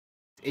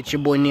It's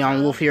your boy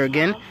Neon Wolf here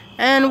again,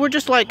 and we're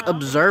just like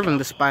observing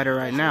the spider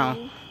right now.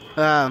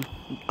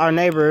 Our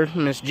neighbor,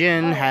 Miss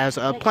Jen, has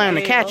a plan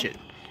to catch it.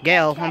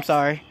 Gail, I'm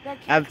sorry.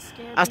 I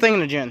was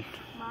thinking of Jen.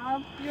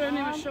 Mom, you didn't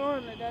even show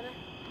him it, did it?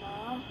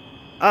 Mom.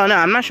 Oh no,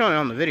 I'm not showing it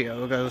on the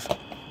video because.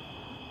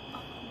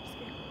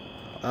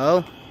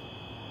 Oh.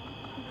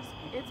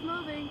 It's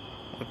moving.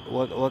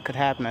 What could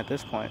happen at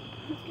this point?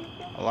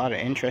 A lot of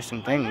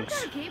interesting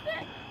things. Keep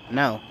it?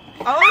 No.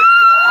 Oh!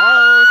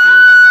 Oh, it's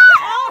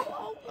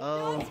moving.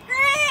 Oh.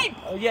 Scream!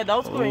 Oh yeah,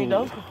 don't scream,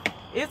 don't scream.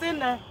 It's in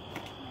there.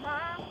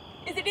 Mom,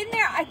 is it in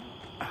there? I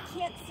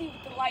can't see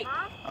with the light.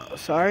 Oh,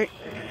 sorry.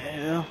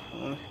 Yeah.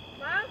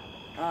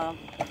 Mom?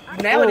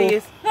 Now it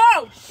is.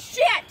 Oh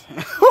shit!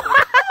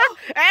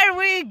 And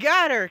we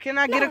got her. Can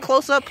I get a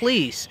close up,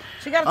 please?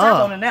 She got a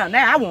top on it now.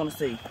 Now I want to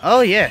see.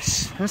 Oh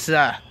yes. This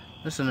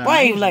is an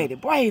Brave lady,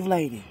 brave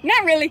lady.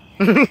 Not really.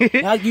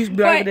 I used to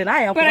be braver than I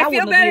am. But I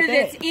feel better that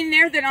that it's in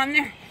there than on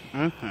there.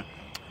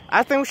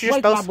 I think we should just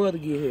Wait till my post. brother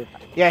get here.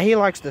 Yeah, he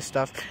likes this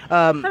stuff.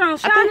 Hold on,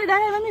 shine it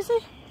out. Let me see.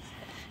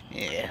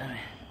 Yeah.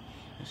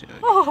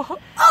 Oh,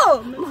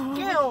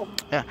 Gil.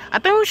 Yeah, I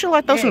think we should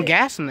like throw some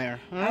gas in there.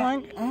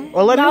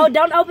 Or let No, me.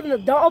 don't open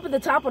the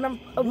top when I'm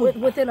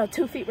within a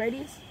 2 feet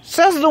radius.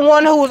 Says the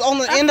one who was on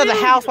the end of the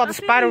house while the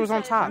spider was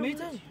on top. Me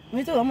too.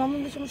 Me too. I'm gonna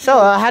listen to So,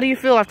 how do you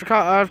feel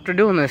after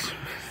doing this?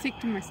 Sick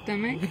to my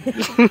stomach.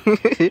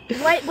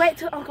 Wait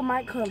till Uncle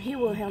Mike comes. He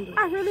will handle it.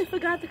 I really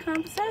forgot the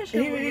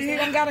conversation. He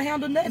don't gotta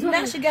handle nothing.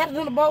 Now she got it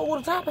on the boat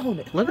with a top on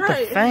it. Look at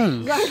the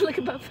fangs. Look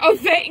at my Oh,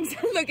 thanks.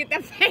 Look at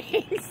the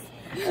face.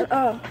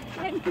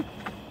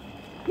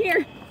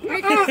 Here.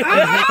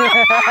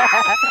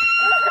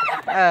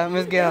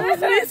 Miss Gail. Miss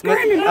Gail,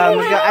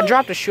 I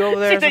dropped a shoe over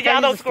there. She think Can I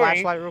y'all use don't the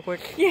flashlight real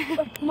quick?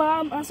 Yeah.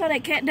 Mom, I saw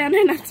that cat down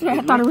there and that's why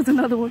I thought it was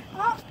another one.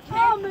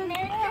 Oh,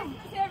 Merry Christmas,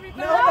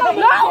 everybody.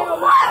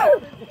 No!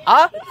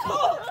 Huh?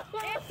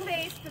 It's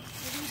safe.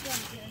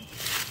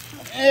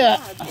 Yeah.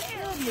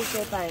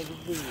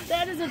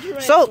 That is a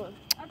tarantula.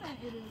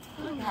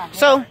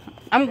 So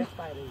I'm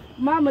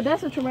Mama,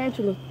 that's a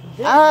tarantula.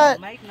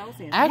 Make no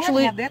sense.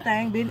 actually- Have that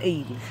thing been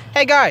eaten?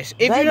 Hey guys,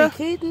 if you know,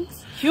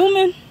 kittens,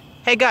 human.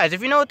 hey guys,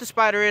 if you know what the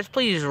spider is,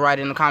 please write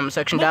in the comment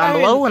section down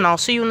below, and I'll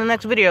see you in the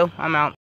next video. I'm out.